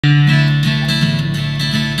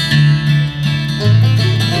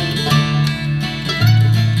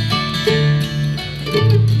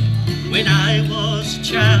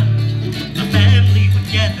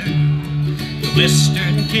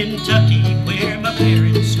Western Kentucky, where my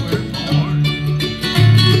parents were born.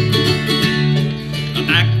 A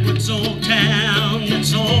backwoods old town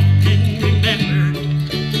that's often remembered.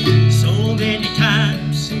 So many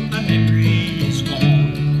times my memory is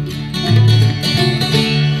gone.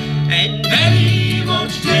 And Betty,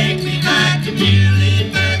 won't you take me back to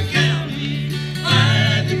Muhlenberg County,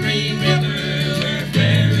 by the Green River where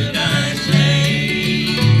paradise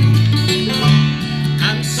lay.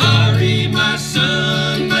 I'm sorry, my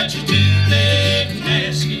son, but you're too late in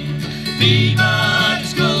asking.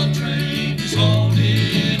 Peabody's gold train is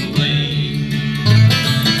holding away.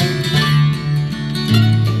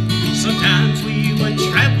 Sometimes we would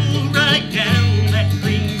travel right down that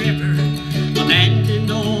Green River,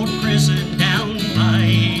 abandoned old prison down by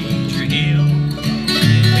Angel Hill,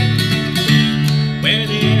 where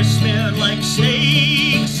they smelled like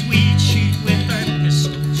snakes. We'd shoot with our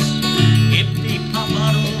pistols. Empty pop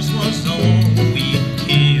bottles was all we'd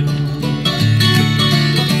kill.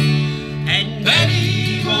 And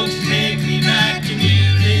Betty, won't you take me back to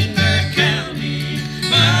Muhlenberg County,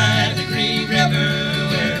 by the Green River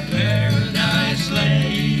where paradise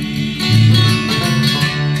lay.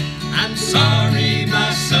 I'm sorry,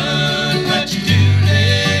 my son, but you're too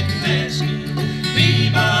late in asking.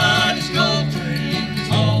 Peabody's gold train is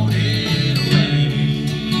holding away.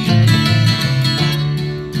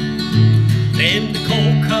 Then the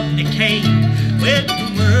coal company came with the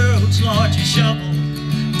world's largest shovel,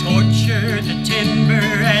 tortured the timber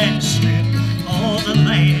and stripped all the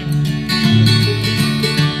land.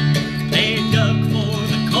 They dug for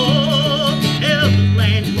the coal till the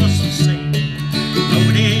land wasn't safe,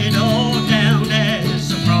 wrote it all down as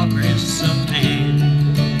the progress of man.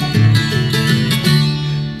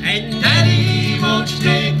 And Daddy, won't you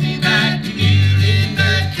take me back to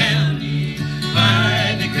Muhlenberg County,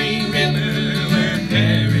 by the Green River where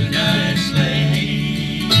paradise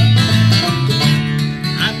lay.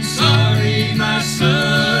 I'm sorry, my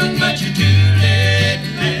son, but you're too late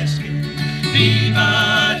in asking.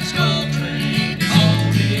 Peabody's gold train is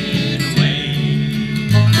holding away.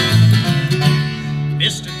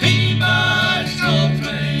 Mr. Peabody's gold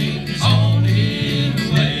train is holding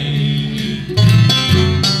away.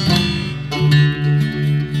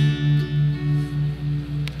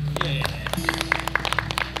 Yeah.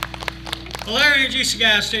 Well, let me introduce you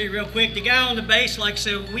guys to you real quick. The guy on the bass, like I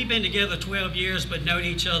said, we've been together 12 years, but known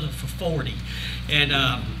each other for 40. And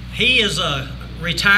he is a retired